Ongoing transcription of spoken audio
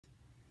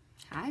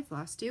Hi,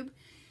 Flosstube.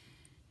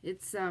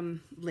 It's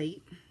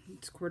late.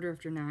 It's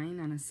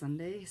 9:15 on a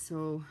Sunday,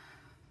 so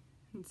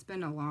it's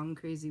been a long,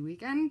 crazy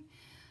weekend.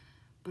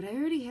 But I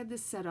already had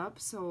this set up,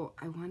 so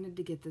I wanted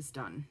to get this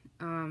done.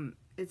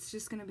 It's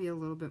just going to be a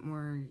little bit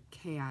more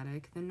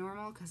chaotic than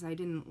normal because I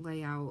didn't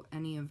lay out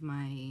any of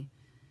my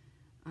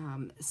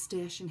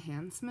stash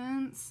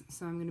enhancements,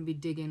 so I'm going to be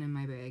digging in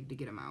my bag to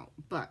get them out.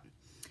 But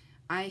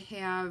I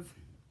have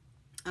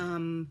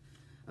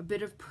a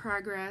bit of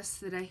progress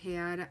that I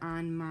had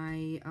on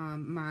my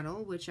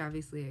model, which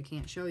obviously I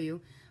can't show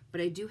you, but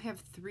I do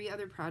have 3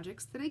 other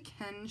projects that I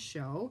can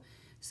show.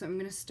 So I'm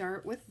going to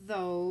start with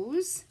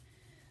those,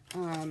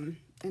 and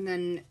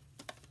then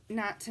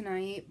not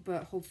tonight,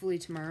 but hopefully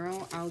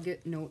tomorrow, I'll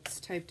get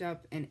notes typed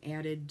up and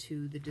added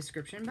to the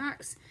description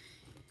box.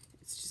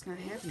 It's just not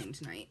happening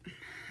tonight.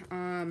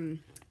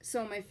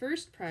 So my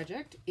first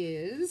project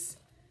is,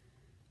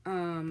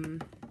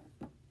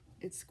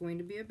 it's going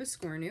to be a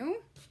biscornu.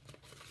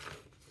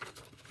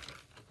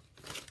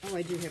 Oh,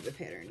 I do have the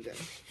pattern, good.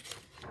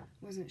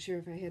 Wasn't sure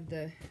if I had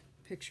the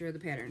picture of the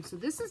pattern. So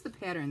this is the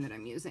pattern that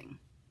I'm using.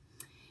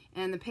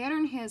 And the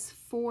pattern has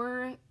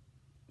 4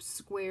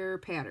 square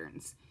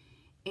patterns.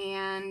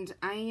 And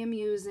I am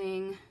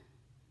using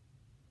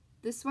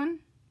this one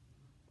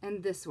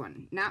and this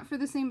one. Not for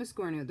the same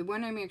biscornu. The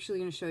one I'm actually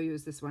going to show you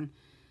is this one.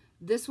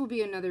 This will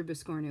be another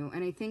biscornu.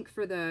 And I think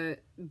for the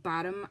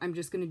bottom, I'm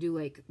just going to do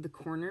like the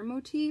corner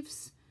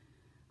motifs.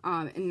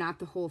 And not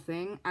the whole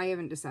thing. I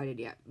haven't decided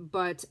yet.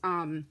 But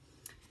I'm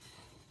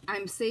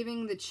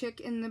saving the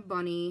chick and the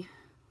bunny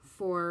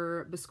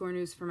for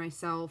biscornus for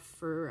myself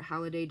for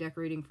holiday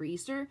decorating for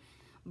Easter.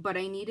 But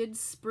I needed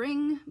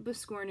spring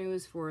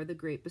biscornus for the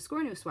Great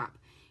Biscornu Swap.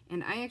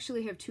 And I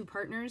actually have 2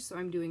 partners, so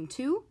I'm doing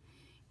 2.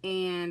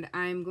 And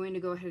I'm going to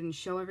go ahead and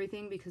show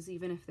everything because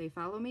even if they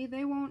follow me,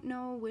 they won't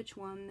know which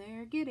one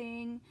they're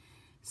getting.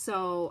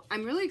 So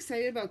I'm really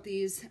excited about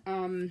these.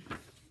 I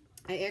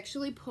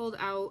actually pulled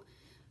out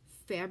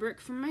fabric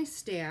from my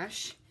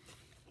stash,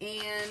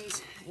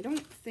 and I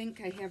don't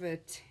think I have a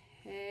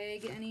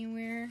tag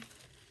anywhere.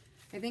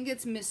 I think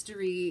it's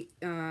mystery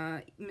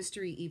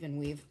even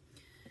weave,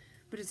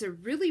 but it's a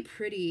really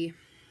pretty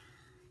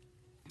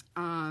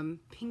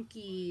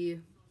pinky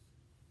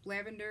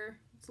lavender.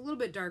 It's a little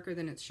bit darker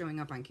than it's showing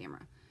up on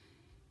camera.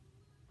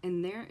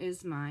 And there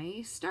is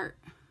my start.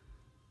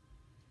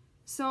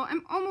 So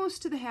I'm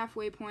almost to the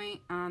halfway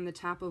point on the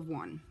top of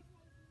one,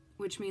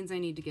 which means I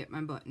need to get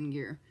my butt in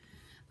gear.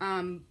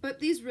 But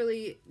these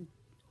really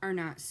are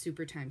not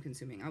super time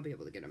consuming. I'll be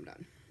able to get them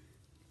done.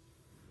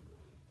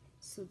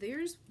 So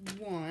there's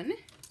one.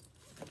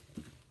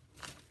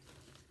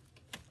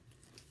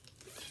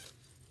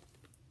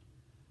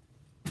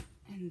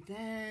 And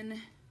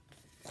then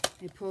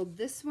I pulled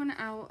this one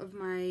out of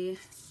my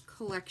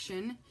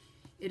collection.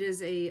 It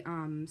is a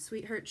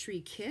Sweetheart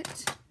Tree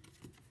kit.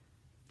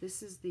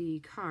 This is the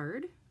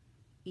card.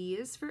 E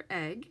is for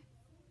egg.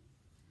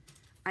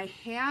 I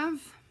have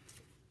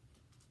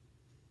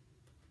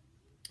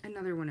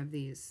another one of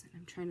these.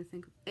 I'm trying to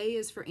think. A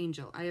is for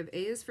angel. I have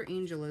A is for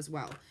angel as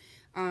well.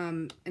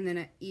 And then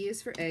an E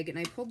is for egg. And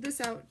I pulled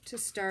this out to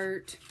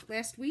start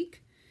last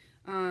week.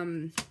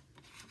 And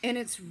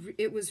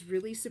it was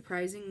really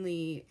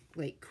surprisingly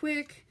like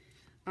quick.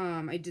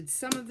 I did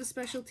some of the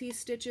specialty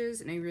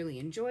stitches and I really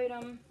enjoyed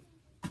them.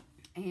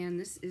 And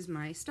this is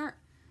my start.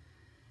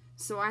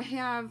 So I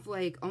have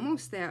like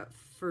almost that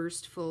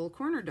first full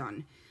corner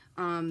done.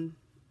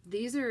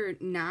 These are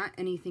not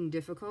anything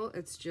difficult.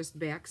 It's just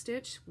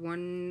backstitch.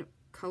 One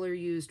color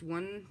used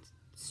 1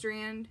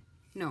 strand.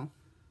 No,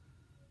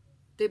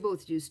 they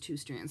both used 2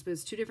 strands, but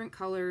it's 2 different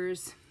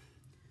colors.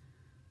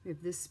 We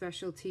have this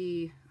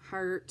specialty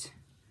heart.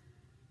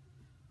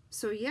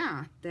 So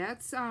yeah,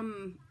 that's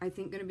I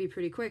think going to be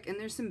pretty quick. And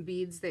there's some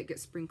beads that get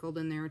sprinkled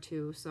in there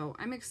too. So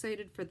I'm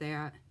excited for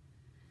that.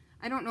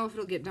 I don't know if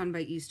it'll get done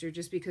by Easter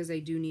just because I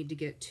do need to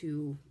get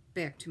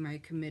back to my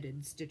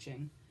committed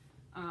stitching.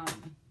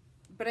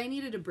 But I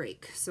needed a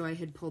break, so I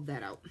had pulled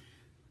that out.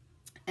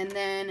 And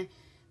then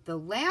the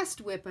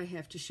last whip I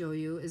have to show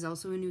you is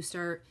also a new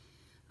start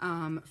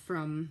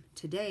from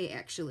today,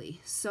 actually.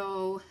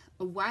 So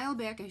a while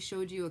back I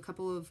showed you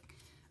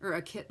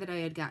a kit that I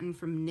had gotten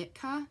from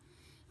Nitka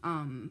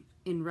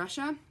in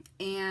Russia,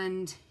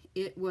 and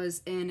it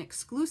was an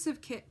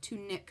exclusive kit to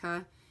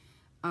Nitka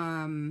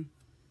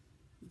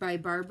by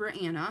Barbara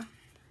Anna,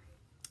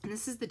 and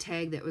this is the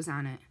tag that was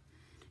on it.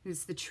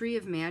 It's the Tree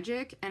of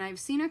Magic, and I've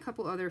seen a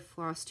couple other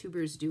floss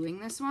tubers doing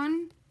this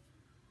one.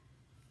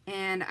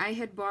 And I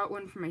had bought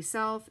one for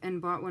myself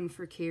and bought one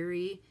for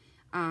Carrie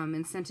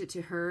and sent it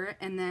to her.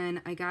 And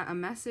then I got a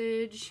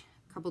message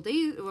a couple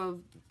days, well,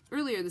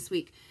 earlier this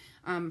week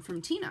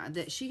from Tina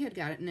that she had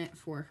gotten it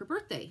for her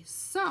birthday.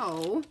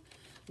 So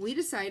we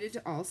decided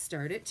to all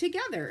start it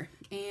together.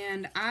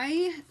 And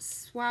I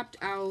swapped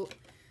out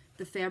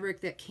the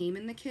fabric that came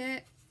in the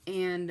kit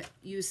and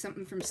used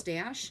something from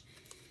Stash.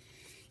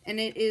 And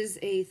it is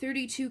a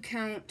 32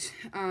 count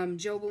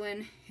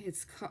Jobelin.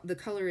 The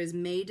color is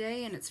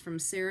Mayday, and it's from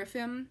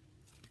Seraphim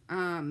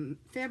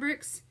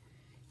Fabrics.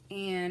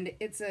 And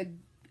it's a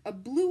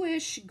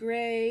bluish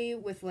gray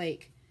with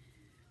like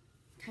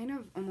kind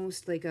of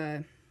almost like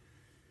a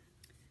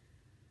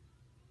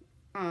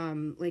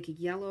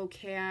yellow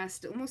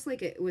cast, almost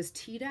like it was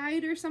tea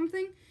dyed or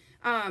something.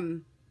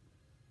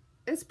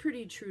 It's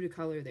pretty true to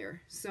color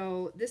there.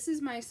 So this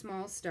is my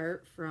small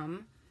start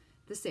from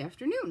this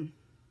afternoon.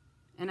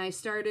 And I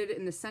started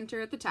in the center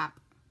at the top.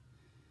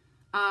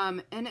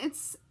 And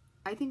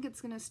I think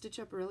it's going to stitch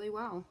up really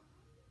well.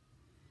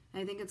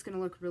 I think it's going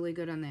to look really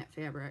good on that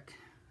fabric.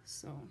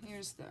 So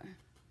here's the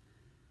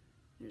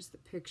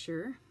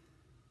picture.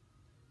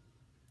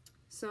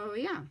 So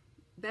yeah,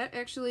 that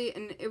actually,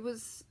 and it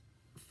was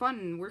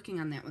fun working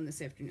on that one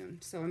this afternoon.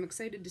 So I'm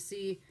excited to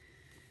see,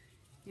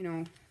 you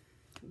know,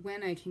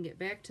 when I can get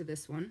back to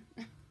this one.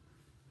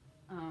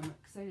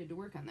 Excited to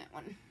work on that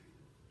one.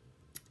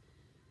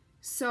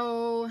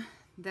 So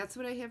that's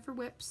what I have for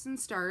whips and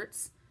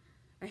starts.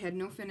 I had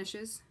no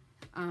finishes.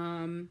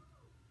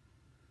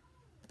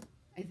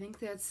 I think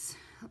this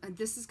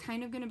is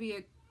kind of going to be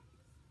a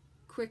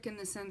quick in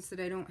the sense that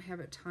I don't have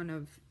a ton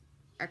of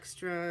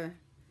extra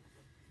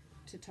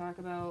to talk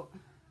about.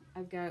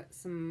 I've got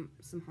some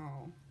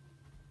haul.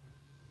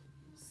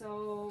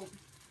 So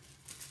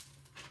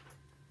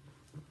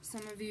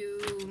some of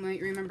you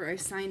might remember I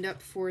signed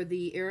up for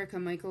the Erica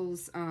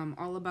Michaels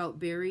All About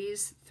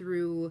Berries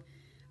through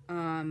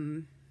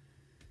Dying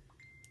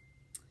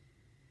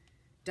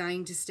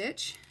to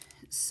Stitch.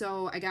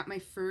 So I got my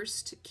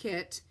first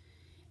kit,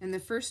 and the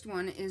first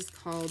one is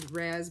called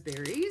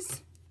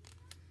Raspberries.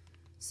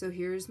 So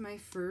here's my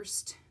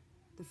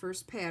the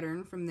first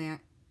pattern from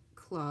that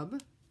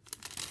club,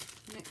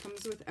 and it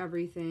comes with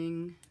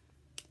everything.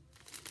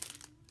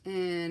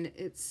 And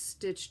it's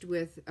stitched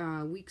with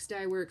Weeks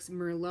Dye Works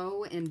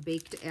Merlot and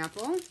Baked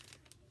Apple.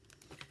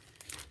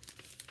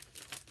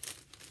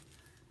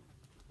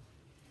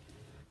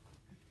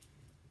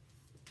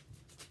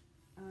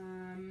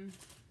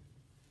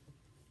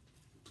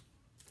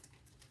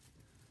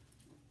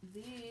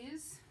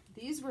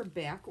 These were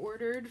back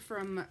ordered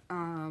from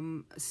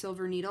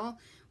Silver Needle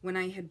when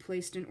I had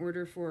placed an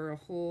order for a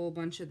whole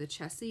bunch of the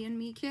Chessie and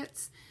Me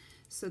kits.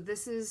 So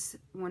this is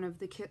one of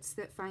the kits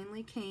that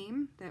finally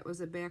came. That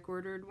was a back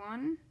ordered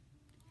one.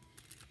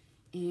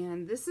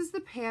 And this is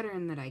the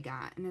pattern that I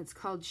got, and it's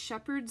called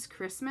Shepherd's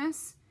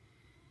Christmas.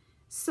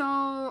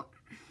 So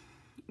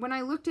when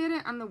I looked at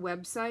it on the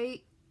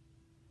website,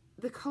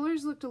 the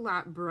colors looked a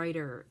lot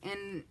brighter,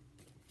 and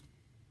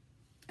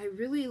I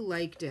really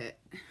liked it.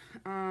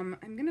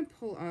 I'm gonna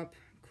pull up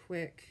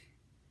quick.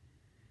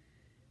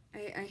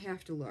 I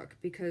have to look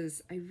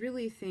because I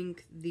really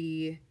think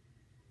the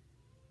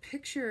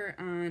picture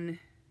on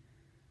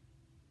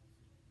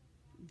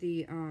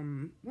the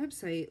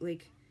website,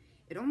 like,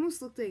 it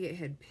almost looked like it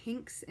had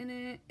pinks in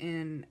it,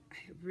 and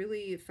I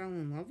really fell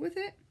in love with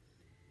it.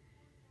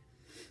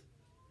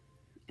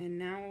 And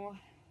now,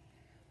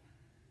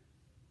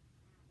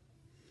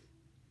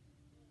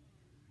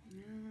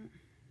 no,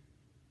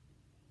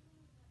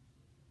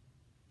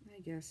 I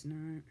guess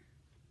not.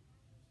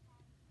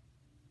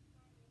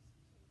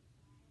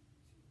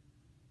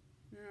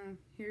 No,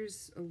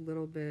 here's a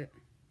little bit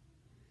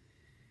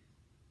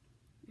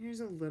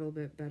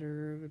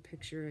better of a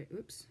picture.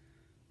 Oops.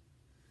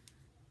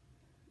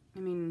 I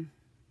mean,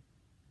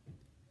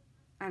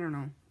 I don't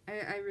know.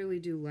 I really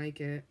do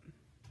like it.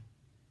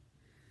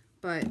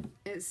 But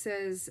it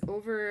says,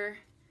 over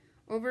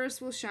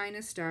us will shine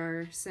a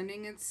star,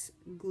 sending its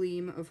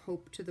gleam of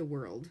hope to the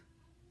world.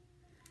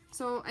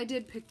 So I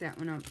did pick that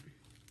one up.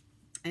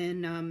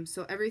 And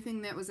so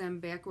everything that was on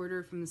back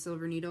order from the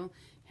Silver Needle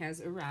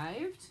has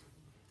arrived.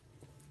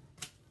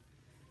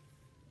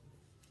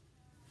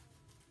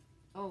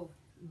 Oh,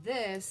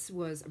 this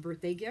was a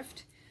birthday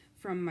gift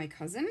from my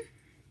cousin.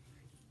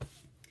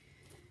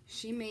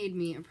 She made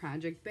me a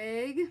project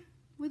bag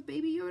with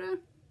Baby Yoda.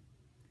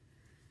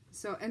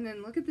 So, and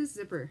then look at this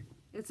zipper.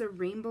 It's a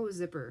rainbow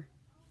zipper.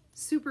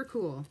 Super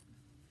cool.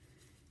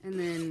 And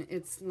then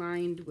it's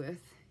lined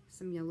with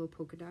some yellow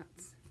polka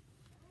dots.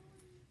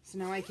 So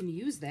now I can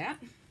use that.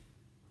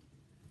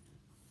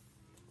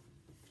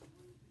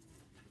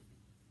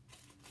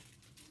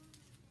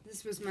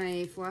 This was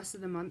my floss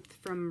of the month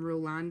from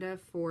Rolanda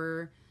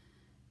for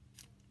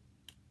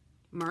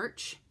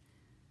March.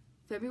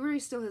 February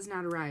still has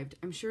not arrived.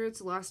 I'm sure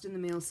it's lost in the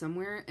mail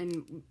somewhere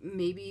and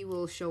maybe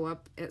will show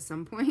up at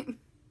some point.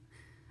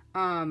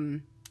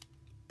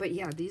 But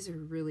yeah, these are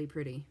really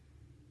pretty.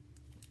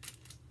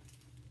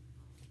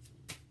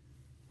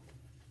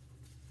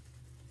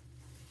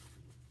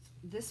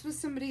 This was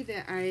somebody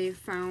that I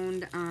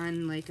found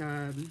on like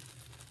a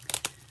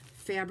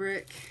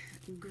fabric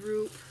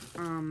group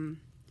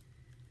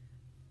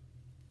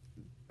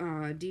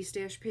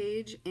D-stash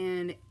page,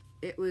 and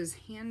it was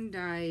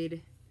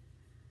hand-dyed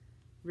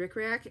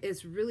rickrack.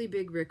 It's really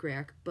big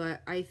rickrack,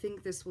 but I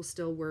think this will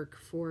still work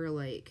for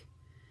like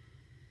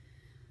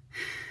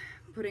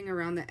putting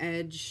around the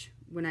edge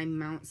when I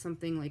mount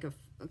something like a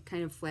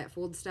kind of flat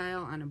fold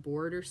style on a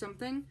board or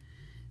something.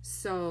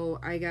 So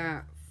I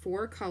got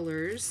 4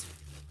 colors.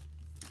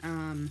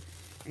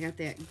 I got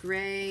that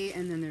gray,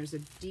 and then there's a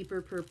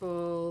deeper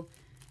purple,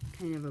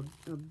 kind of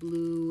a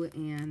blue,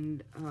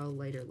 and a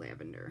lighter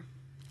lavender.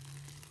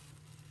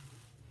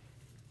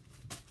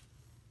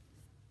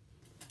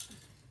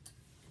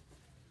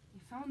 I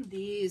found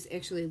these,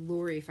 actually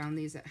Lori found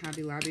these at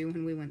Hobby Lobby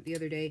when we went the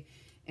other day,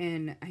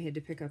 and I had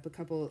to pick up a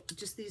couple,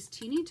 just these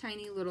teeny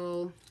tiny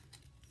little,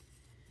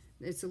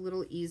 it's a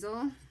little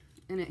easel,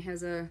 and it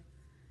has a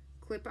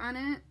clip on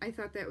it. I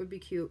thought that would be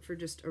cute for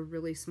just a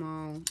really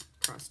small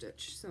cross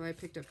stitch, so I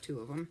picked up 2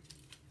 of them.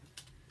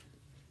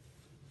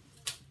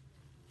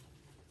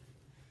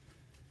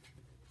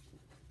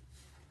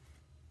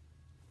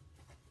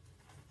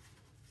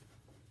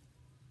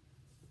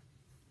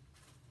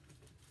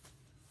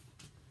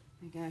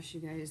 My gosh,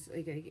 you guys,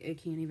 like I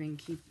can't even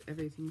keep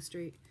everything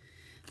straight.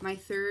 My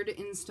 3rd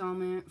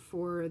installment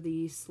for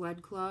the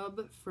sled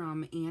club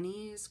from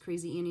Annie's,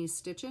 Crazy Annie's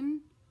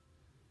Stitchin'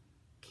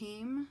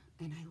 came,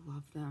 and I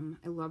love them.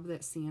 I love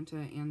that Santa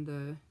and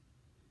the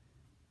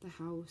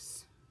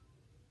house.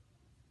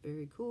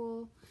 Very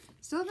cool.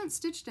 Still haven't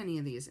stitched any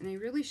of these, and I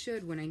really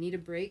should when I need a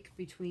break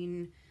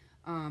between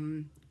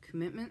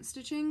commitment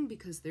stitching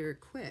because they're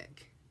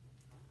quick.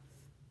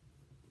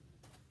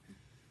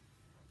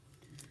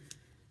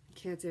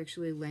 Cat's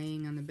actually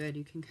laying on the bed.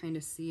 You can kind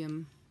of see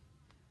him.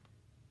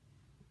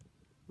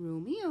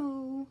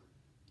 Romeo.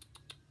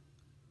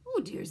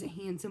 Oh, there's a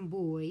handsome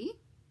boy.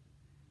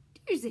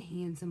 There's a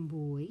handsome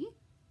boy.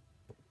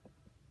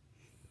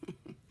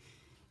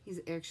 He's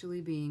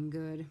actually being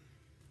good.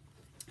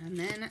 And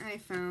then I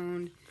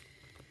found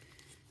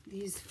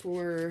these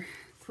 4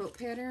 quilt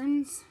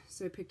patterns.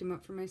 So I picked them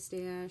up for my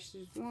stash.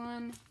 There's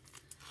one.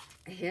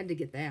 I had to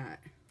get that.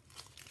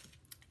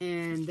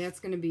 And that's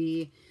going to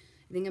be,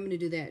 I think I'm going to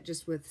do that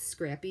just with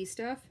scrappy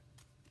stuff.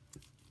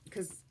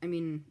 Because, I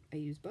mean, I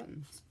use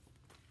buttons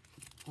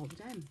all the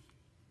time.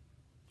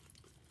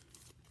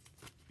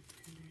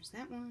 And there's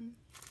that one.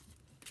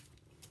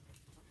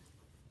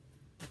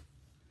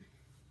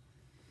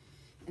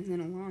 And then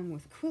along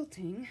with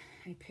quilting,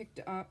 I picked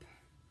up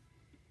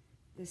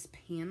this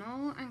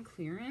panel on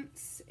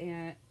clearance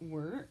at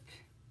work.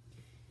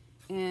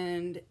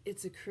 And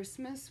it's a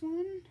Christmas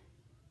one.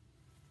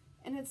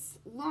 And it's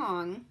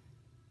long.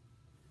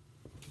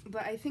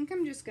 But I think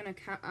I'm just going to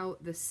cut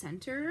out the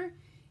center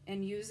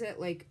and use it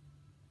like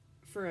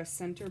for a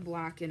center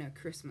block in a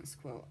Christmas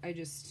quilt. I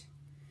just,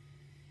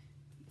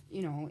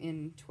 you know,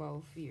 in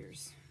 12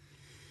 years.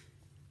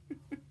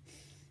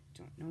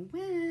 Don't know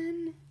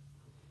when.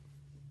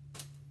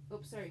 Oh,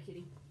 sorry,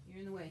 kitty. You're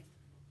in the way.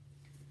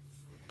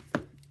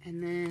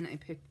 And then I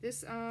picked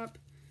this up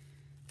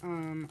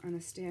on a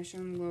stash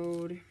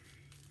unload.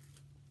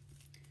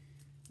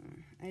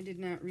 I did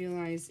not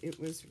realize it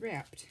was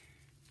wrapped.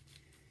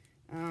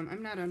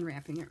 I'm not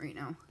unwrapping it right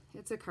now.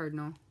 It's a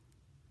cardinal.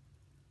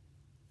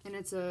 And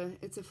it's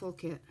a full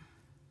kit.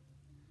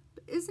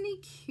 But isn't he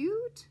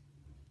cute?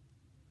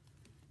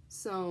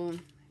 So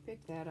I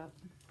picked that up.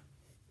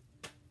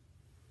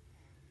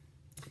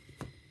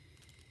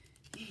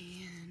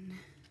 And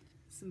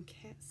some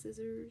cat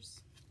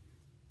scissors.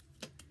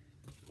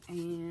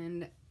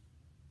 And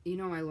you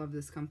know I love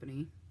this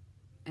company.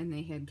 And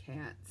they had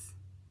cats.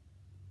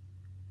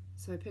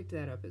 So I picked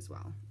that up as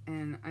well.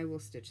 And I will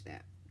stitch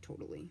that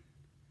totally.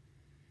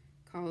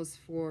 Calls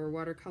for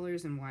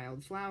watercolors and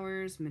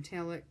wildflowers,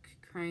 metallic,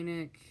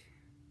 Krynic.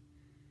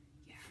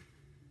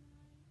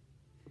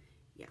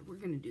 Yeah, we're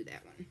gonna do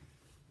that one.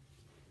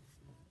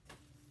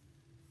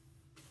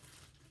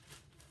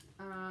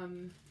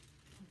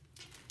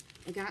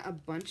 I got a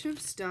bunch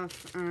of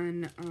stuff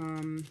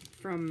on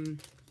from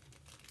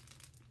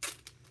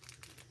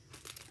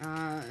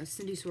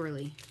Cindy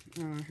Sworley,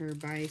 her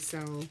buy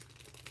sell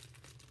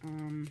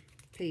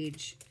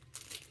page.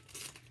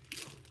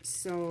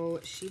 So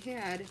she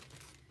had,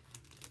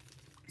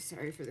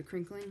 sorry for the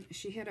crinkling,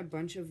 she had a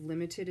bunch of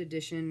limited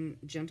edition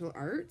Gentle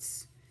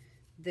Arts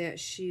that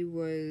she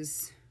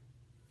was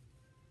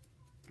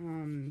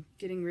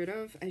getting rid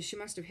of. She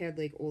must have had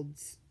like old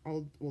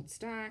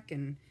stock,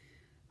 and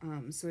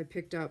so I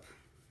picked up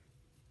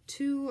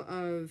 2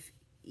 of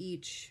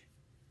each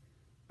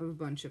of a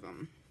bunch of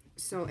them.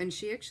 So, and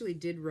she actually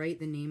did write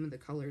the name of the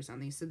colors on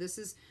these. So this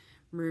is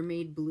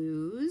Mermaid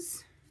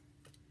Blues.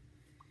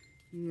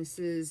 And this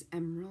is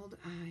Emerald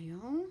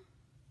Isle.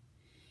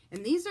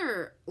 And these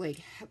are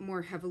like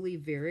more heavily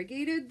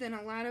variegated than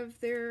a lot of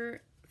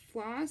their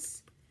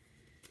floss.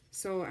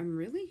 So I'm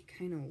really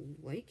kind of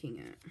liking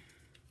it.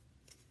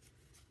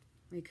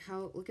 Like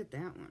how, look at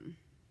that one.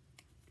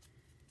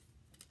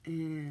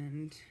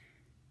 And,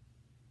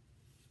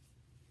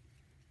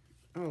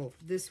 oh,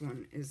 this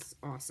one is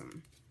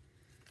awesome.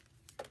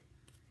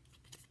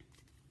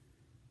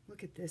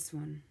 Look at this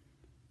one.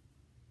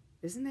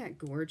 Isn't that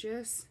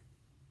gorgeous?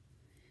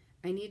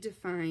 I need to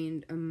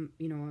find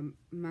you know, a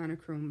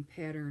monochrome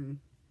pattern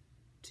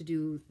to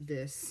do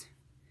this.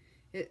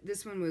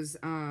 This one was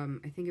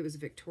I think it was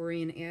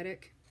Victorian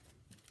Attic.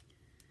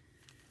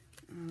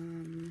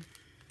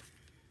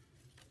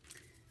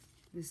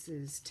 This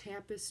is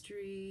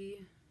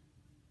Tapestry.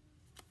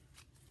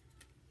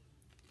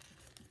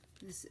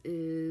 This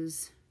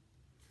is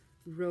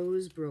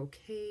Rose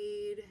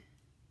Brocade.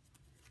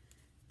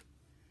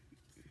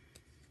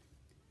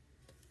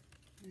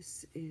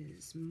 This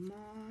is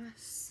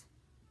Moss.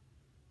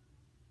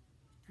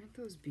 Aren't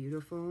those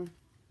beautiful?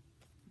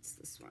 What's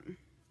this one?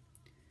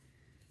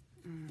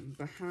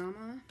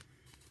 Bahama.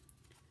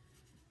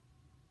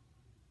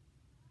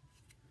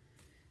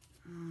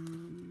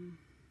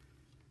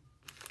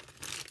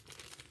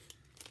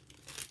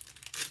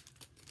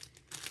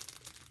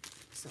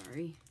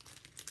 Sorry.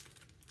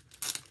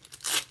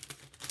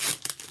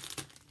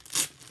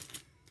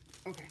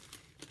 Okay.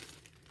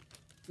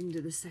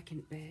 Into the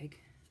second bag.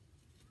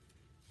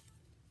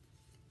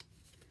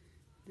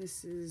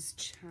 This is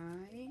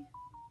Chai.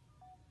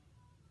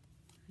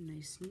 A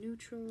nice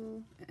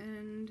neutral,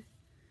 and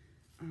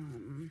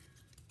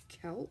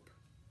Kelp.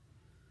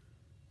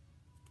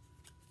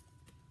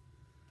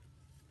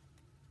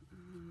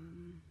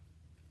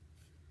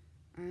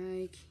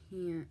 I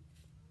can't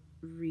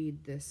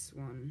read this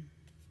one.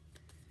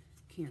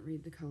 Can't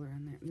read the color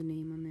on that, the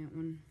name on that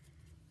one.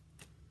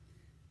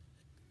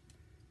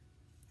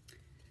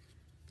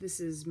 This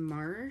is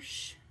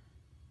Marsh.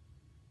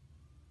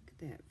 Look at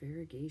that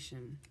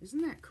variegation.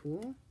 Isn't that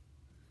cool?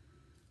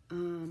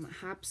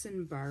 Hops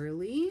and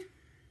Barley.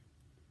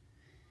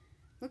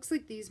 Looks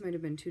like these might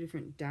have been two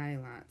different dye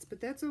lots, but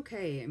that's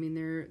okay. I mean,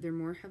 they're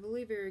more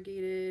heavily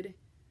variegated.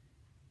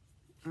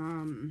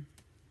 And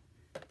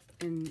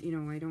you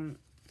know, I don't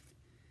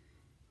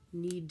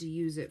need to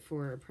use it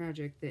for a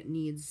project that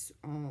needs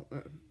all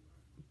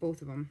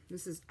both of them.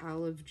 This is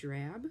Olive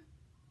Drab,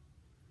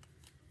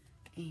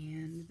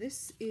 and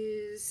this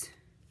is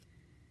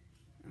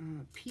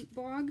Peat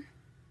Bog.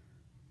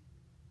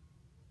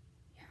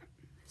 Yeah,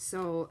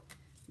 so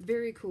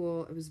very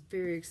cool. I was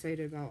very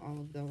excited about all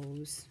of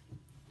those.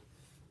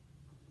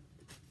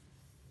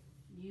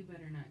 You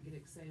better not get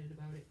excited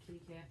about it,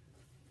 kitty cat.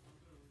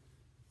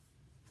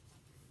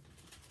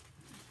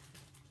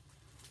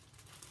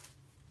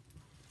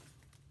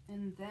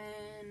 And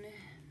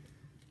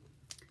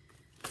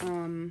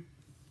then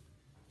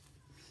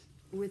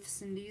with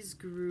Cindy's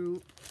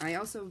group, I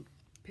also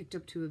picked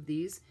up two of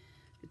these,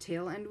 the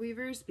tail end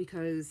weavers,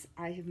 because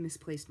I have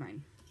misplaced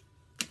mine.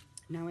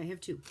 Now I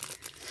have two.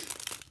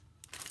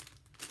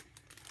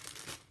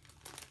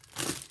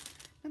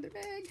 Another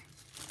bag.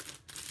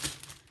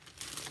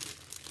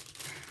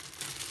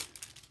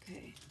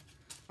 Okay.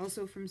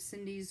 Also from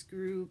Cindy's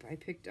group, I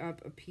picked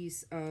up a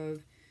piece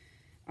of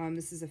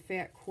this is a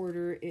fat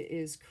quarter. It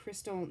is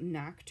Crystal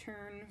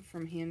Nocturne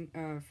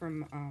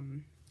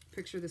from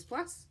Picture This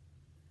Plus.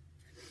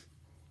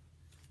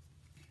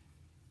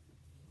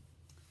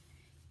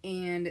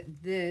 And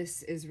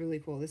this is really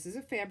cool. This is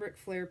a fabric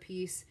flare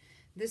piece.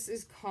 This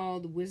is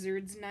called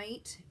Wizard's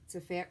Night. It's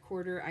a fat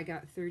quarter. I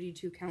got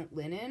 32 count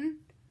linen.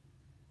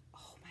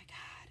 Oh my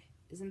God.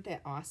 Isn't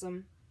that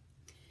awesome?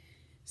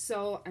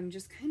 So I'm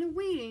just kind of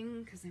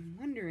waiting because I'm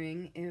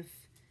wondering if,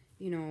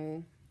 you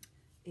know,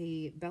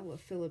 a Bella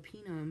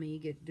Filipina may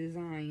get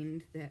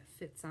designed that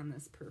fits on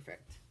this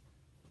perfect.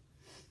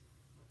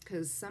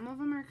 Because some of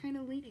them are kind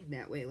of leaning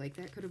that way. Like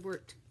that could have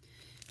worked.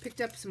 Picked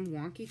up some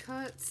wonky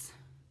cuts.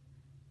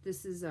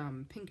 This is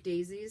Pink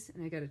Daisies,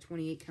 and I got a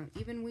 28 count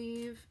even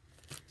weave.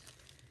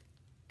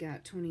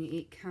 Got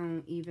 28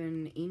 count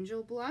even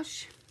Angel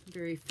Blush,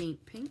 very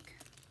faint pink.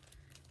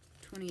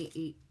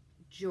 28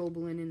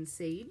 Joblin and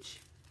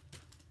Sage.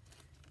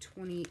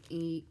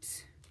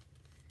 28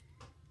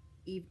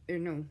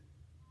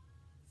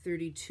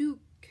 32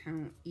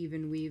 count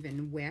even weave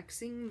and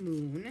Waxing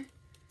Moon.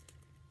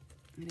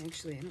 And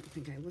actually, I don't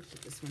think I looked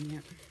at this one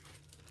yet.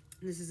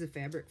 This is a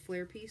fabric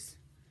flare piece.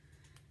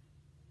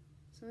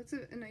 So it's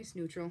a nice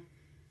neutral.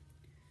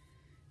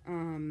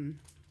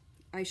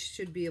 I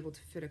should be able to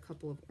fit a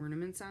couple of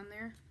ornaments on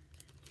there,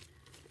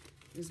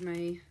 is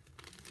my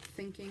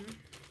thinking.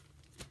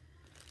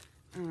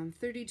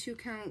 32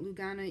 count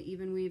Lugana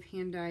even weave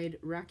hand dyed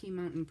Rocky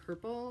Mountain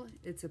Purple.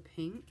 It's a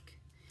pink.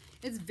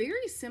 It's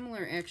very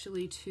similar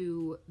actually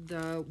to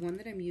the one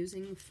that I'm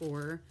using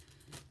for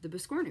the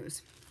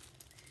Biscornus.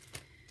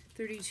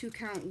 32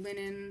 count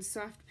linen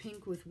soft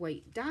pink with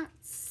white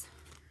dots.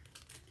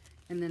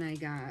 And then I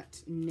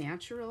got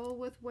natural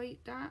with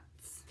white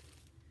dots.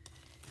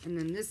 And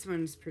then this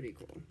one's pretty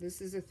cool.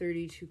 This is a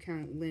 32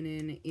 count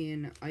linen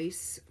in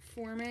ice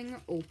forming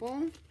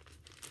opal.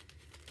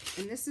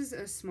 And this is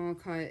a small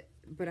cut,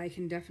 but I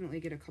can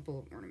definitely get a couple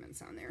of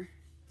ornaments on there.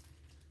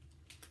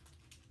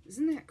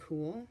 Isn't that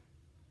cool?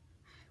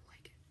 I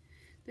like it.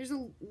 There's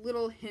a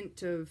little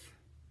hint of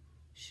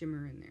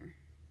shimmer in there.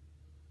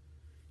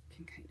 You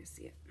can kind of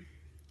see it.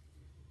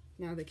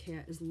 Now the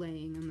cat is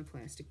laying on the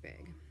plastic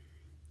bag.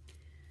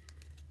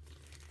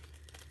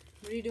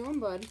 What are you doing,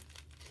 bud?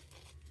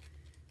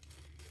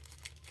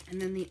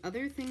 And then the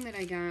other thing that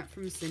I got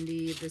from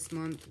Cindy this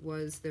month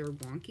was their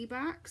wonky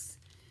box.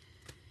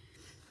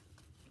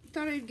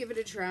 Thought I'd give it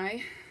a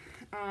try.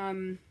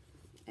 I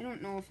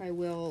don't know if I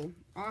will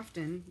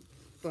often,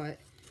 but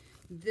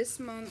this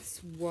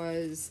month's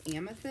was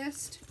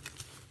Amethyst,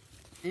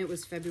 and it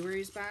was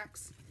February's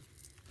box.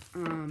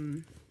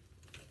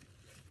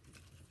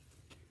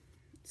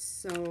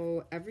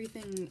 So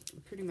everything,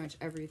 pretty much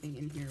everything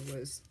in here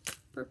was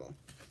purple.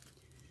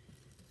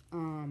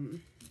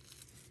 Make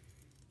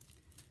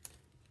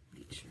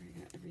sure I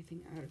got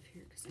everything out of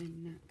here because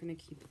I'm not going to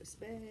keep this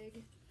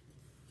bag.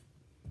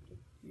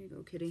 There you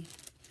go, kitty.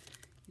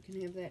 You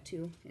can have that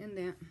too, and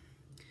that.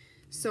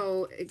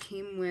 So it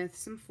came with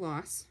some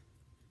floss.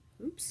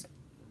 Oops.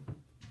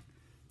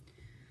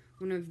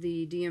 One of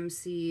the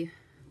DMC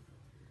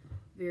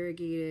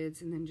variegateds,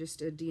 and then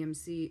just a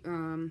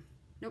DMC,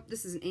 nope,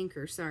 this is an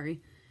Anchor, sorry.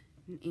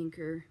 An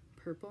Anchor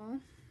purple.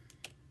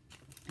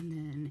 And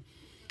then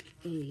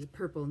a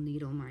purple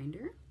needle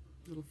minder,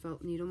 little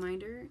felt needle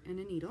minder, and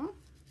a needle.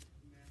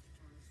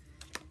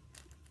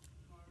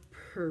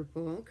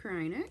 Purple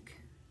Krynic.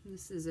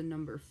 This is a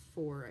number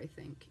 4, I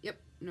think. Yep,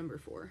 number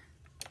 4.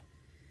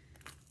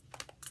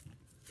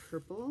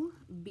 Purple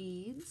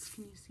beads.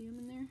 Can you see them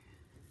in there?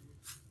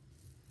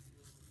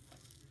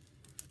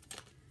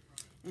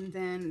 And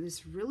then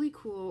this really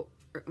cool,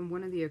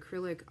 one of the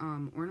acrylic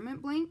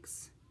ornament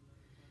blanks.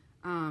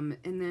 And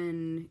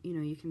then, you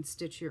know, you can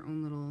stitch your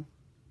own little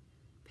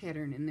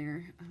pattern in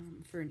there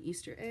for an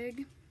Easter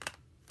egg.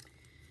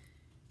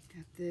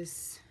 Got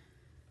this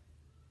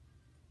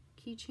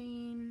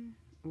keychain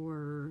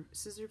or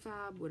scissor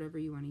fob, whatever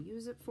you want to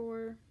use it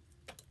for.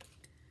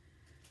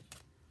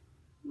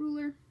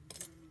 Ruler.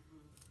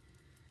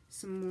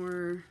 Some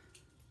more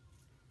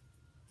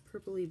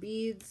purpley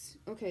beads.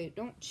 Okay,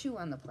 don't chew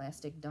on the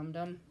plastic,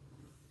 dum-dum.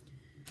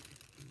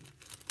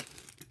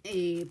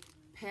 A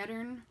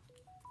pattern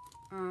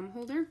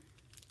holder.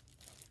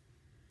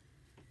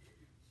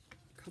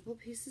 A couple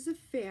pieces of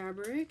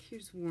fabric.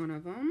 Here's one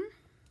of them.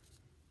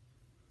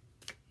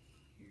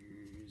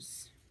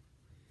 Here's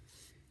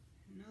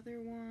another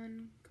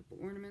one. A couple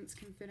ornaments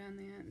can fit on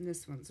that. And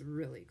this one's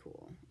really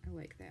cool. I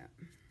like that.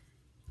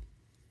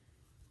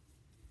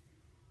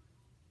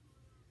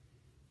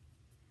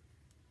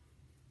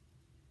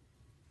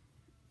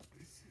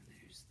 So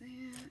there's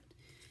that.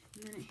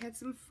 And then it had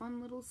some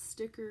fun little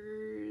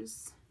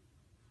stickers.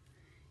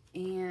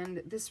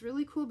 And this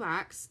really cool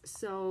box.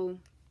 So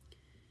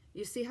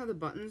you see how the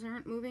buttons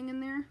aren't moving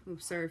in there?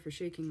 Oops, sorry for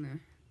shaking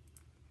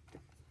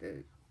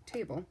the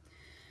table.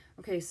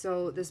 Okay,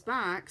 so this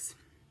box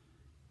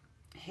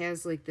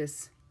has like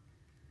this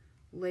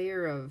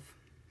layer of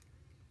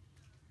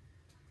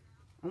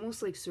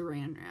almost like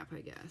saran wrap,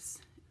 I guess.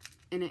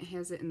 And it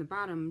has it in the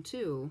bottom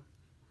too.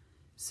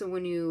 So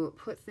when you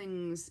put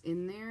things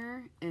in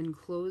there and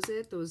close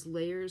it, those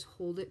layers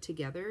hold it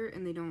together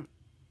and they don't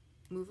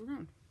move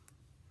around.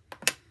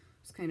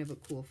 It's kind of a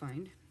cool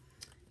find.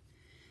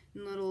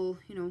 And little,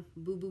 you know,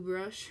 boo-boo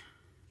brush.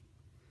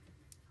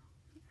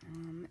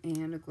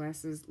 And a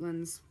glasses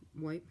lens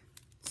wipe.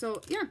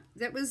 So yeah,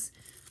 that was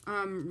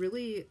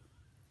really,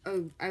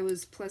 I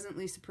was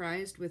pleasantly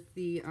surprised with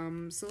the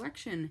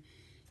selection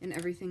and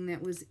everything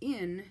that was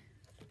in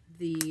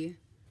the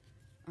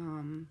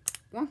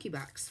wonky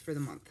box for the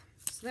month.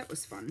 So that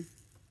was fun.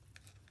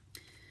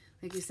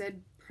 Like I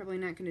said, probably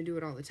not going to do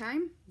it all the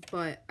time,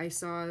 but I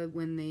saw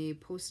when they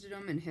posted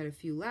them and had a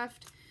few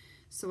left,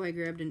 so I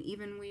grabbed an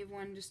even weave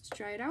one just to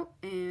try it out,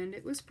 and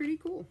it was pretty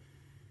cool.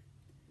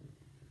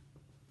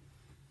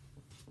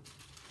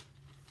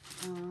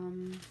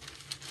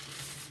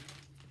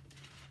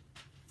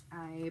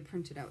 I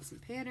printed out some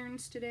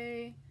patterns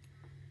today,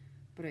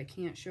 but I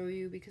can't show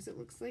you because it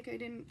looks like I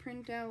didn't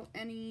print out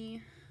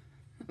any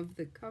of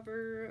the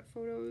cover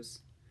photos.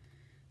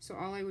 So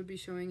all I would be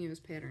showing you is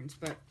patterns,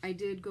 but I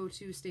did go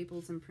to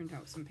Staples and print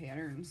out some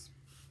patterns.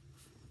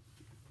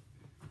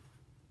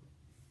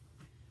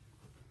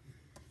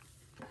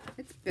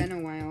 It's been a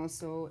while,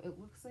 so it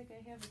looks like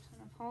I have a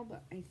ton of haul,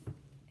 but I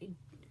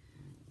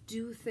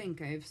do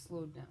think I've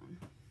slowed down.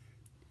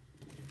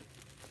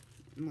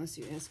 Unless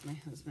you ask my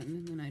husband,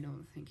 and then I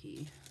don't think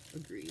he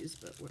agrees,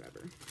 but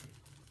whatever.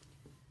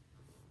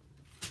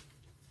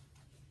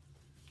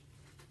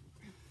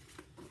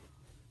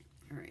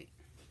 All right.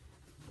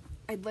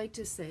 I'd like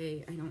to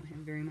say I don't have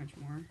very much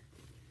more.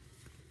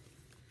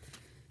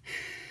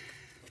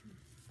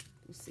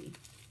 We'll see.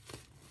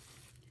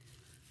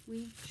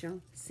 We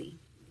shall see.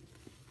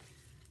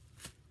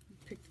 I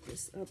picked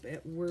this up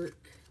at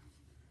work.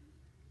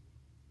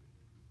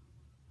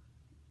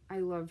 I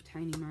love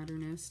Tiny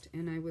Modernist,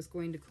 and I was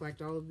going to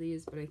collect all of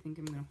these, but I think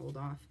I'm going to hold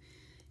off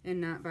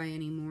and not buy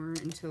any more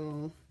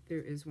until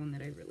there is one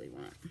that I really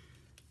want.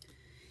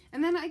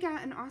 And then I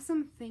got an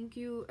awesome thank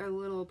you, a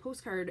little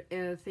postcard,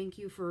 thank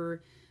you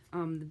for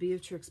the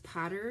Beatrix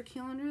Potter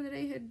calendar that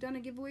I had done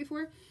a giveaway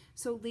for.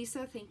 So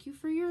Lisa, thank you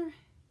for your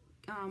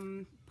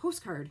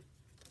postcard.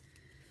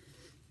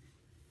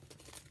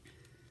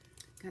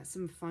 Got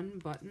some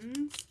fun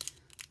buttons.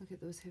 Look at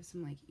those, have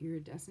some like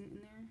iridescent in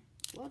there.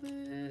 Love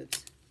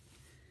it.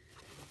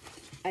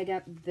 I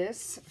got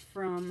this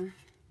from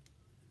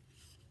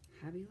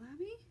Hobby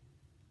Lobby.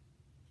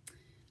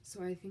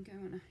 So I think I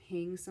want to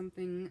hang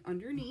something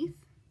underneath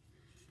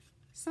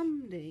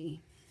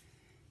someday,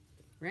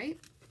 right?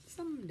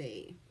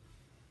 Someday.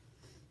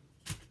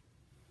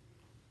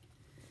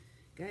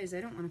 Guys,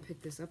 I don't want to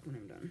pick this up when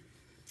I'm done.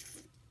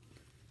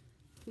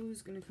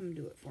 who's gonna come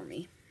do it for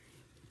me?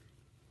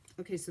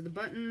 Okay, so the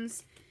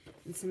buttons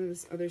and some of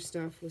this other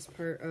stuff was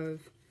part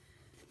of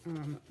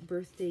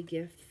birthday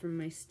gift from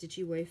my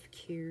stitchy wife,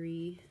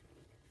 Carrie.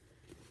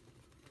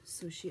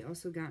 So she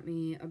also got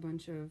me a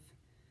bunch of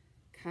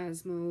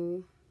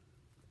Cosmo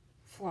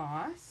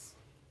floss.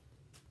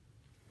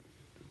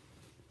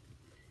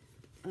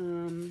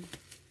 Where's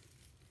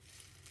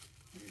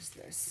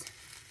this?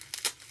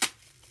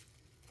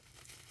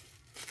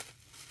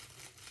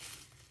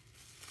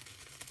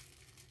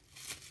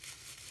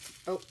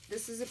 Oh,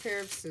 this is a pair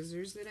of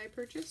scissors that I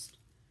purchased.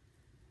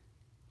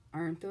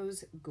 Aren't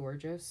those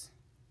gorgeous?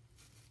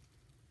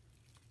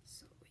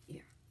 So,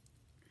 yeah.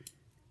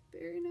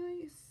 Very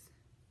nice.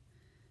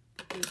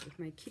 Put those with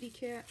my kitty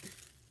cat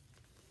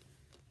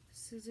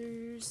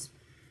scissors.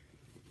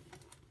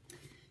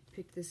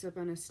 Picked this up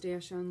on a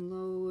stash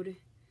unload.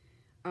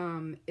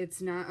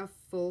 It's not a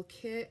full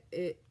kit.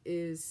 It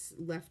is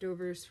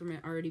leftovers from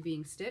it already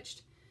being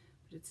stitched.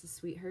 But it's a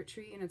sweetheart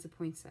tree and it's a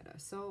poinsettia.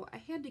 So I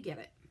had to get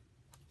it.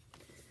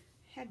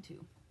 Had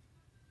to.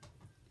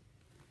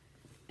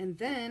 And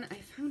then I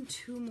found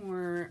two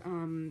more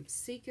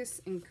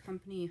Sakis and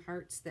Company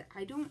hearts that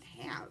I don't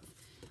have.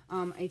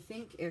 I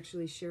think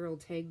actually Cheryl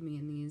tagged me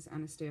in these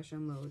on a stash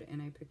unload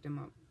and I picked them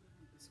up.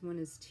 This one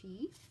is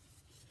T.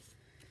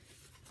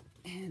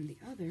 And the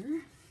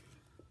other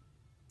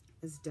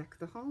is Deck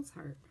the Halls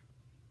heart.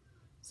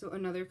 So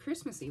another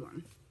Christmassy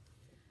one.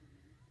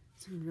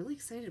 So I'm really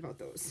excited about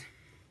those.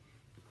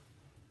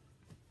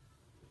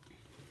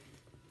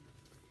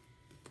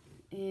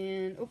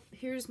 And, oh,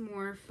 here's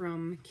more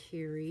from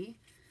Carrie.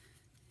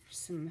 There's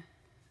some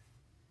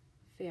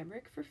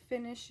fabric for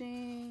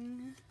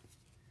finishing.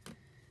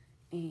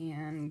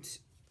 And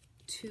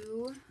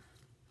two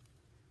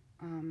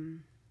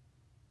from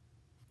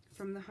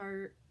the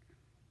heart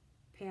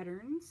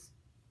patterns.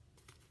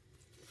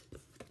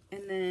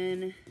 And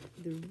then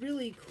the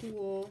really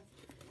cool,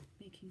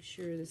 making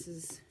sure this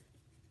is,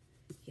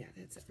 yeah,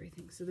 that's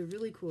everything. So the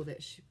really cool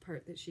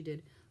part that she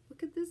did.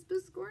 Look at this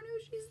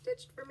biscornu she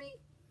stitched for me.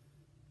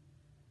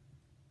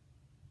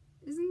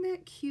 Isn't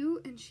that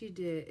cute? And she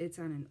did, it's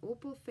on an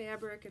opal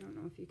fabric. I don't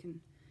know if you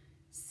can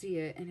see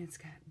it. And it's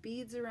got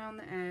beads around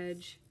the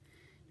edge.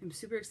 I'm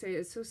super excited.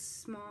 It's so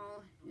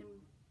small and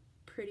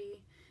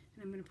pretty.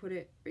 And I'm going to put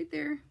it right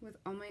there with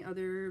all my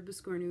other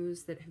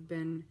biscornus that have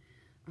been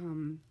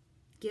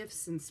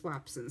gifts and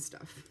swaps and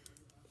stuff.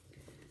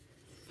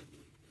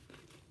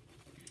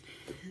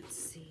 Let's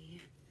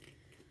see.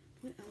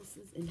 What else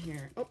is in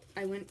here? Oh,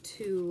 I went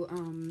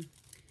to...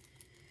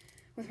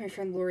 with my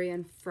friend Lori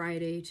on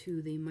Friday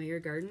to the Meyer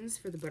Gardens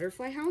for the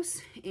butterfly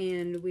house,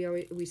 and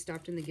we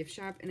stopped in the gift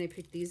shop and I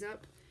picked these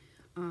up.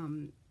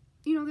 You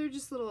know, they're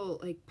just little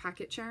like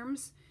pocket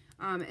charms,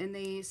 and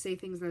they say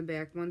things on the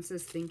back. One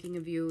says thinking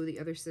of you, the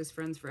other says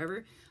friends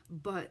forever,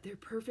 but they're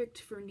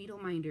perfect for needle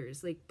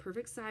minders, like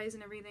perfect size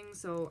and everything,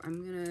 so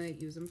I'm gonna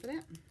use them for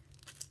that.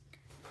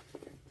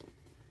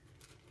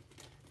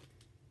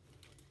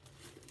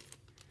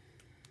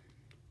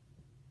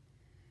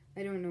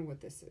 I don't know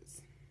what this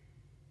is.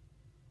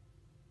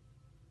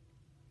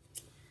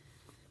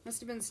 Must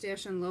have been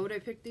stash unload. I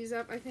picked these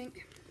up, I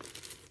think.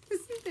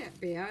 Isn't that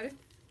bad?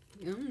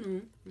 I don't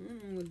know. I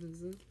don't know what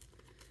this is.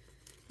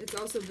 It's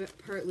also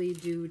partly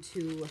due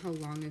to how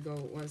long ago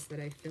it was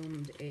that I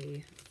filmed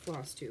a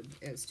Flosstube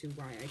as to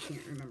why I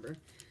can't remember.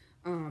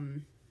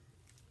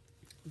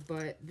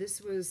 But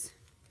this was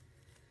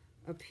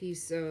a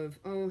piece of,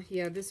 oh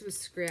yeah, this was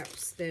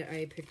scraps that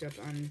I picked up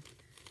on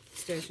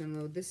stash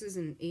unload. This is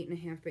an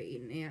 8.5 by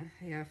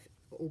 8.5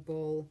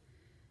 opal,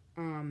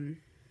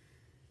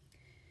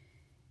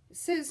 it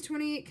says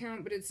 28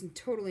 count, but it's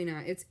totally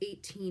not. It's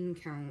 18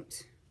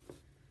 count.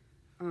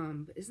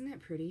 But isn't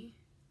that pretty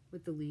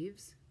with the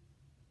leaves?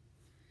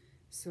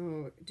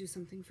 So do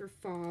something for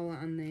fall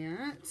on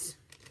that.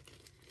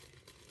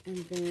 And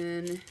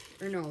then,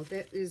 or no,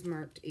 that is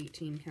marked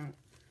 18 count.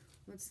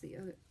 What's the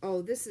other?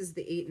 Oh, this is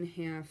the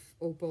 8.5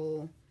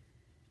 opal.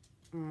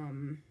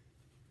 No,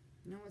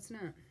 it's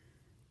not.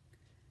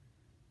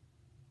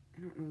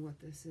 I don't know what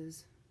this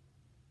is,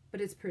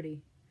 but it's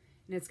pretty.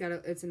 And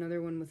it's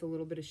another one with a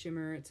little bit of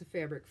shimmer. It's a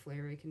fabric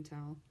flare, I can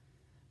tell.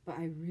 But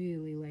I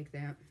really like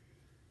that.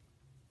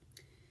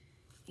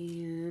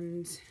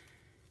 And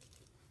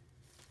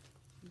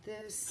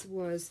this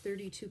was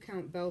 32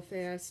 count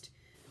Belfast,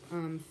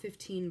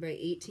 15 by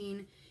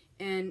 18.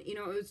 And, you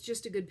know, it was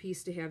just a good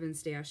piece to have in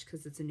stash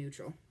because it's a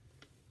neutral.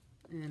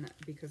 And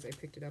because I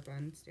picked it up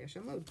on Stash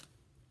Unload.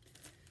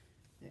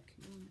 That can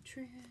go in the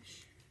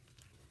trash.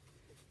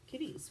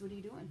 Kitties, what are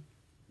you doing?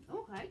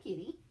 Oh, hi,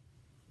 kitty.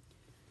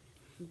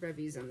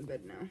 Brevy's on the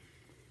bed now.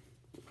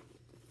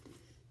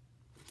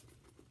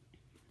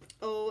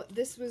 Oh,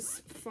 this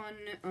was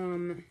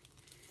fun.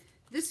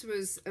 This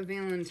was a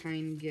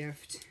Valentine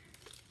gift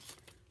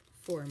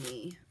for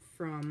me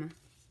from,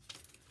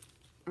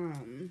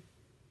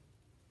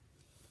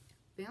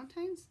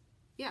 Valentine's?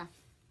 Yeah.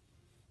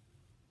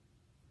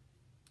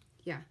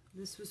 Yeah,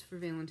 this was for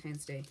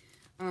Valentine's Day.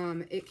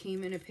 It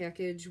came in a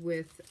package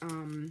with,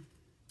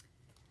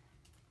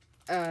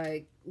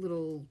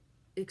 little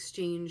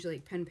exchange,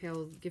 like pen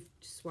pal gift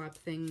swap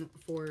thing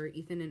for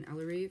Ethan and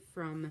Ellery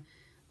from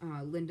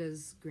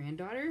Linda's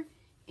granddaughter.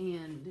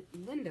 And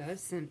Linda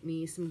sent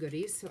me some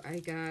goodies, so I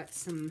got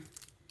some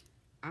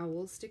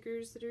owl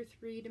stickers that are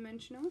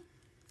 3-dimensional.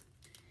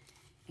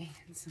 And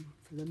some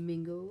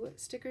flamingo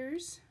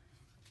stickers.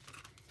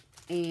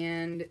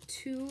 And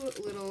two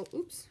little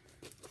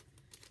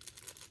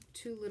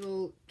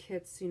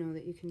kits, you know,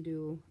 that you can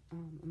do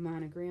a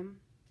monogram.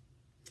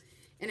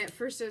 And at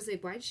first I was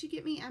like, why did she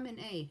get me M and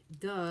A?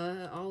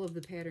 Duh, all of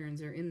the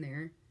patterns are in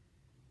there.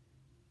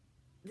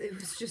 It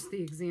was just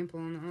the example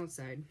on the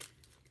outside.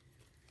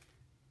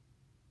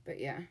 But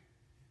yeah,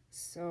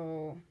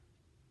 so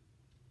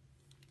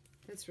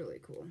that's really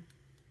cool.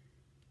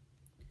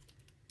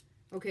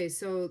 Okay,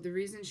 so the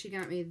reason she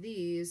got me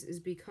these is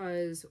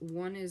because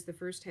one is the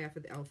first half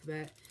of the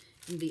alphabet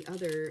and the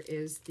other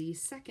is the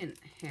second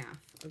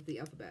half of the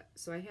alphabet.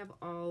 So I have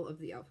all of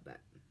the alphabet.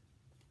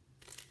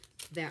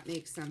 That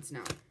makes sense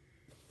now.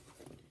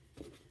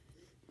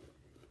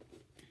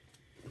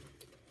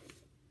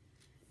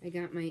 I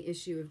got my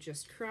issue of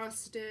Just Cross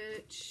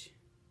Stitch.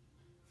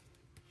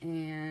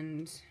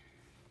 And,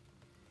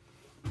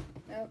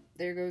 oh,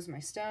 there goes my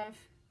stuff.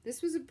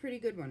 This was a pretty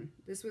good one.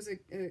 This was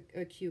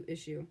a cute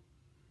issue.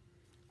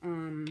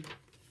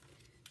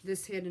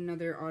 This had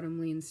another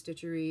Autumn Lane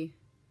Stitchery,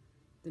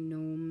 the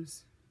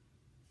gnomes.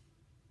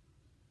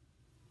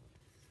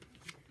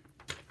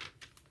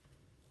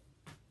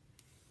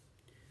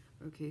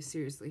 Okay,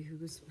 seriously,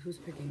 who's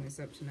picking this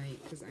up tonight?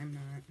 Because I'm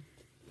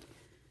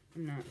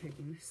not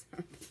picking this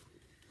up.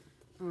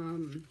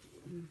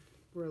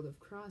 World of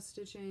Cross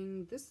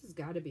Stitching. This has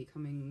got to be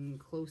coming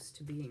close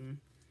to being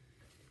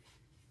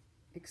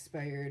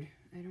expired.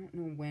 I don't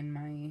know when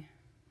my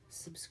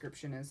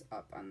subscription is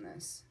up on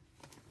this,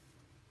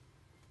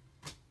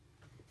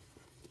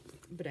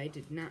 but I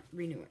did not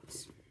renew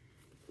it.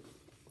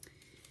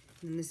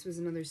 And this was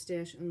another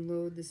Stash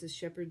Unload. This is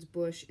Shepherd's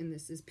Bush, and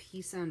this is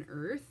Peace on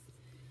Earth.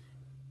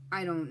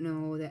 I don't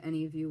know that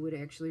any of you would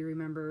actually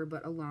remember,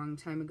 but a long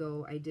time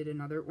ago I did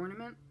another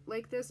ornament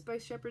like this by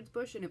Shepherd's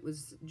Bush, and it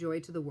was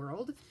Joy to the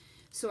World.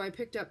 So I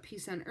picked up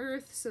Peace on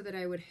Earth so that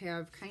I would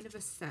have kind of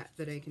a set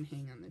that I can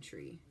hang on the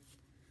tree.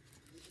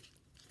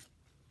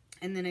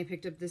 And then I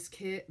picked up this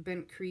kit,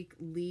 Bent Creek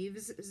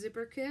Leaves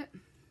zipper kit.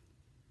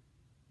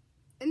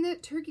 And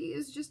that turkey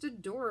is just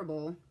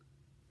adorable.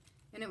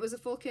 And it was a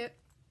full kit,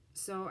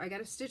 so I got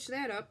to stitch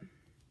that up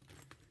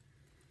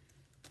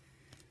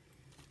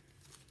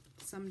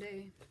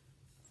someday.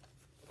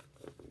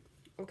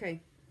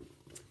 Okay.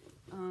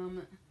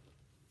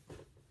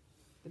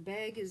 The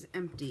bag is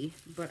empty,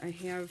 but I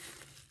have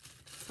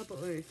a couple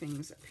other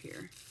things up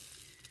here.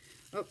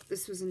 Oh,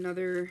 this was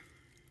another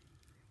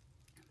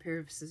pair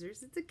of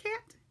scissors. It's a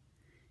cat.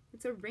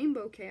 It's a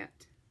rainbow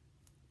cat.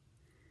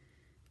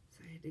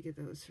 So I had to get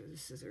those for the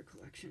scissor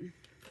collection.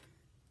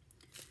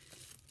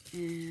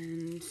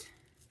 And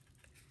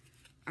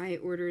I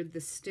ordered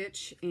the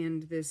Stitch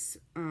and this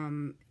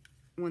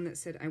one that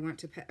said I want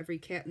to pet every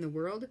cat in the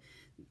world.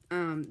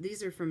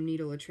 These are from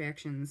Needle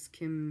Attractions,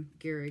 Kim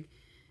Gehrig.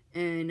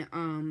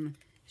 And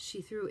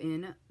she threw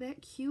in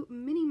that cute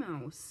Minnie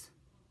Mouse.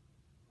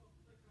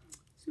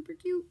 Super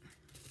cute.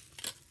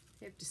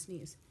 I have to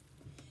sneeze.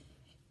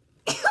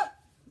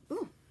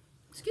 Oh,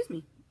 excuse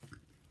me.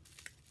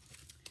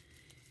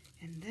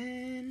 And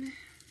then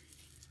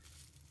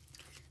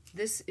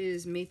this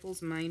is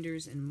Maples,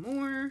 Minders, and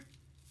More.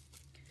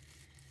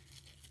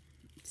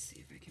 Let's see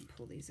if I can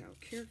pull these out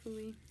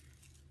carefully.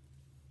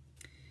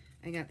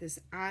 I got this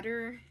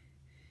otter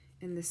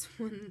and this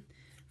one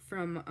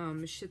from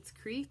Schitt's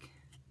Creek.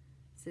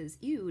 It says,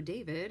 "You,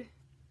 David."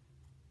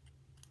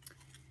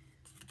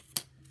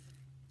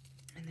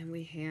 And then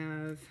we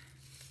have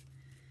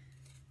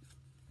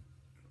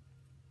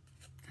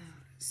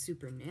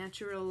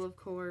Supernatural, of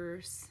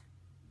course.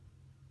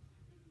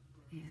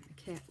 And the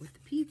cat with the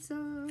pizza.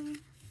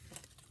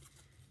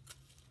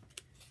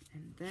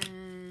 And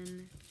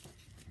then,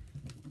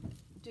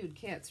 dude,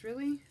 cats,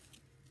 really?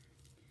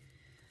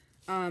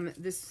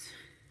 This,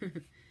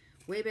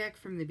 way back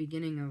from the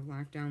beginning of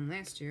lockdown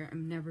last year,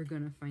 I'm never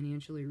going to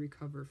financially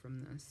recover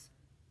from this.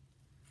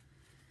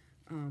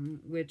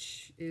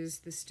 Which is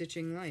the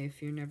stitching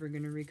life. You're never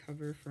going to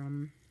recover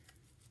from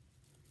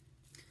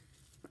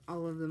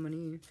all of the money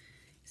you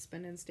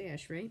spend in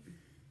stash, right?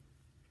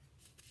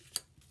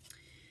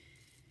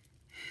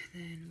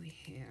 Then we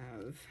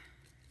have,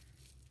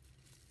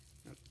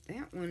 oh,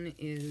 that one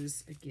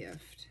is a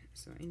gift.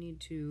 So I need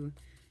to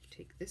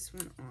take this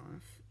one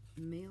off,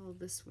 mail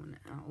this one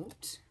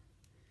out.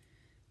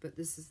 But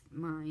this is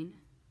mine.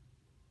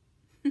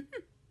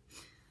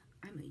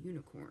 I'm a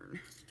unicorn.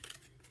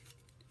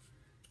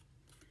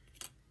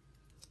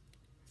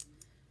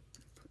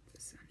 Put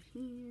this on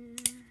here.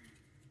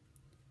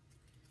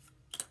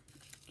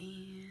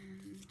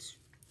 And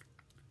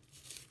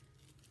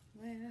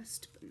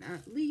last but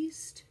not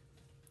least,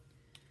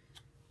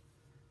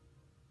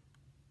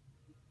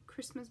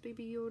 Christmas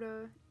Baby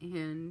Yoda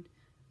and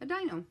a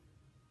dino.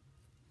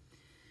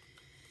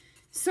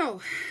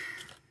 So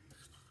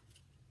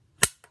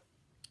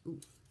Ooh.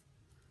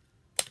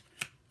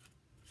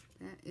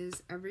 That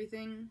is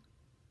everything.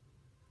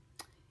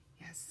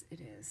 Yes,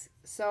 it is.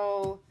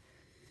 So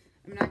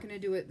I'm not going to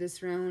do it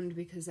this round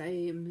because I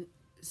am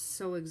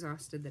so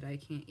exhausted that I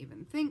can't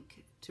even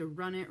think to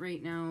run it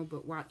right now,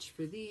 but watch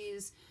for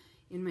these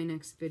in my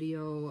next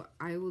video.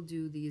 I will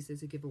do these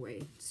as a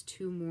giveaway. It's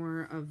 2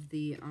 more of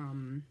the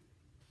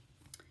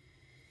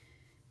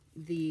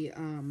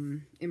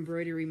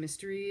Embroidery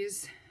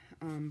Mysteries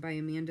by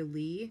Amanda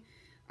Lee.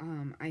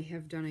 I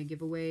have done a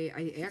giveaway.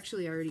 I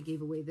actually already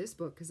gave away this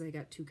book because I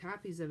got 2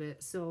 copies of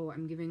it, so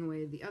I'm giving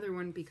away the other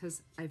one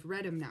because I've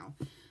read them now.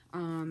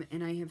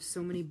 And I have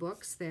so many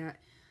books that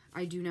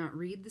I do not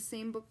read the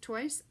same book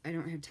twice. I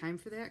don't have time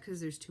for that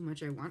because there's too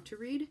much I want to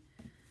read.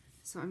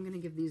 So I'm going to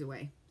give these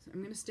away. So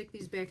I'm going to stick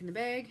these back in the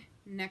bag.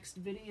 Next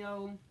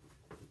video,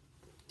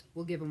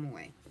 we'll give them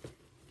away.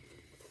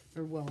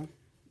 Or we'll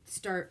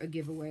start a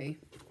giveaway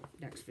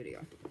next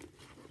video.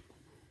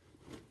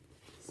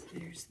 So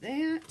there's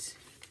that.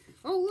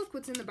 Oh, look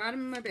what's in the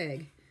bottom of my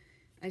bag.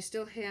 I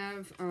still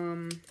have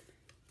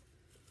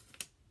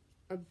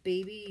a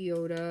Baby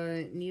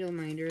Yoda needle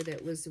minder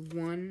that was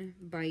won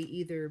by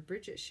either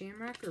Bridget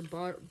Shamrock or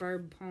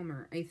Barb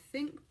Palmer. I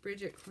think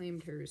Bridget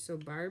claimed hers, so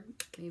Barb,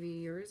 maybe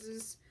yours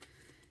is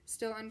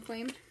still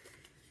unclaimed.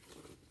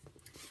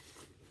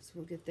 So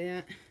we'll get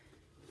that.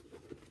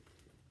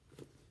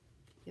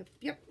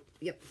 Yep.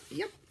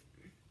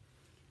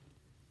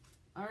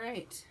 All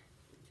right,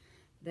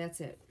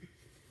 that's it.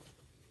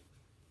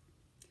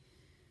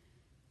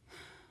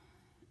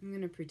 I'm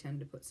going to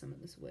pretend to put some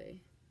of this away,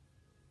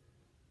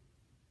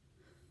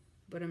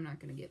 but I'm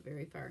not going to get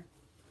very far.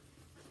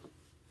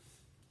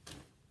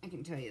 I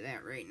can tell you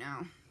that right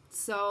now.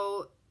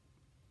 So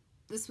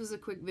this was a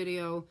quick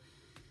video.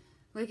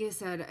 Like I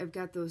said, I've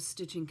got those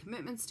stitching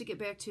commitments to get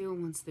back to.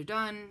 Once they're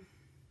done,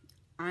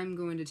 I'm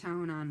going to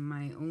town on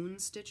my own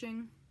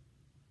stitching.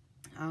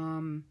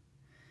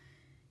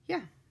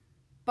 Yeah,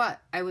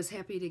 but I was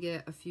happy to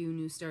get a few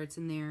new starts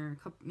in there. A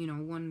couple, you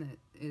know, one that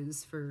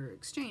is for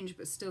exchange,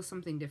 but still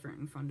something different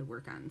and fun to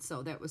work on.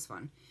 So that was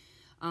fun.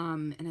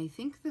 And I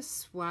think the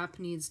swap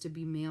needs to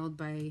be mailed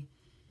by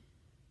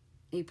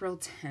April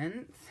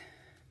 10th,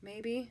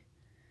 maybe.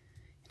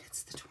 And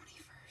it's the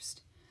 21st.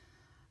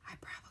 I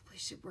probably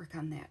should work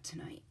on that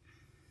tonight.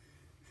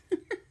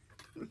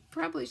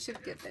 Probably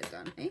should get that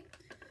done, hey?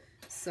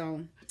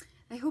 So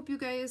I hope you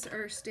guys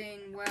are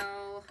staying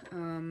well.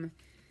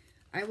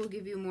 I will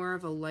give you more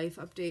of a life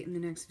update in the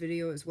next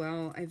video as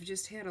well. I've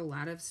just had a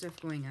lot of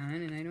stuff going on,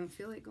 and I don't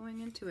feel like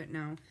going into it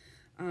now.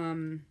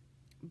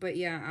 But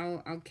yeah,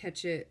 I'll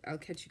catch you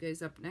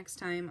guys up next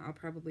time. I'll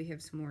probably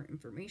have some more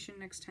information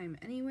next time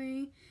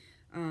anyway.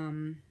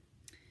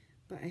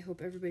 But I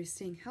hope everybody's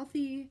staying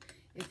healthy.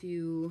 If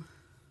you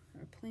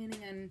are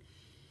planning on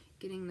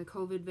getting the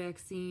COVID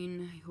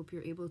vaccine, I hope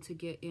you're able to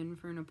get in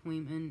for an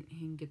appointment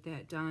and get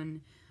that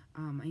done.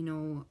 I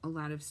know a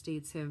lot of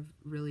states have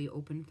really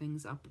opened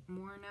things up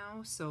more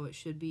now, so it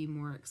should be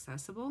more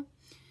accessible.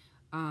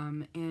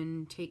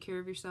 And take care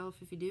of yourself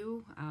if you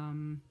do.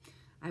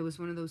 I was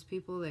one of those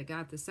people that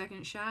got the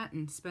second shot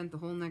and spent the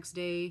whole next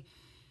day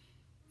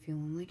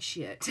feeling like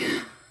shit.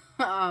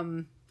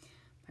 My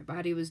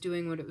body was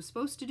doing what it was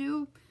supposed to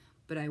do,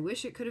 but I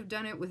wish it could have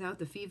done it without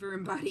the fever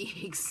and body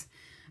aches.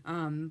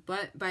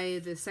 But by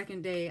the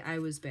second day, I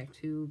was back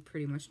to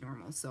pretty much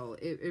normal, so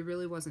it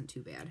really wasn't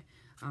too bad.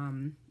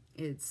 I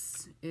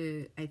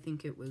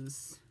think it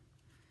was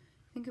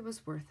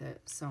worth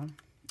it. So,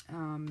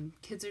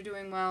 kids are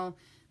doing well.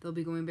 They'll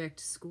be going back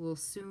to school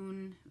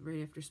soon,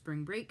 right after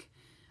spring break.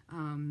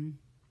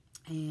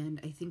 And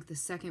I think the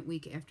second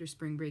week after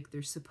spring break,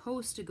 they're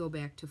supposed to go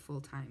back to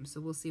full time.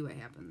 So we'll see what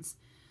happens.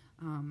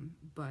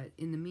 But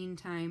in the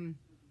meantime,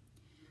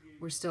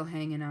 we're still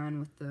hanging on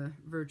with the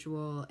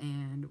virtual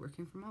and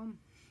working from home.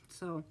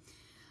 So,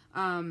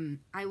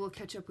 I will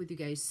catch up with you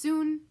guys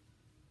soon.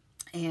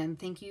 And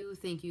thank you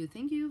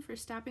for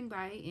stopping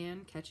by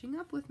and catching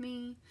up with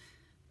me.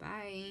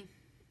 Bye.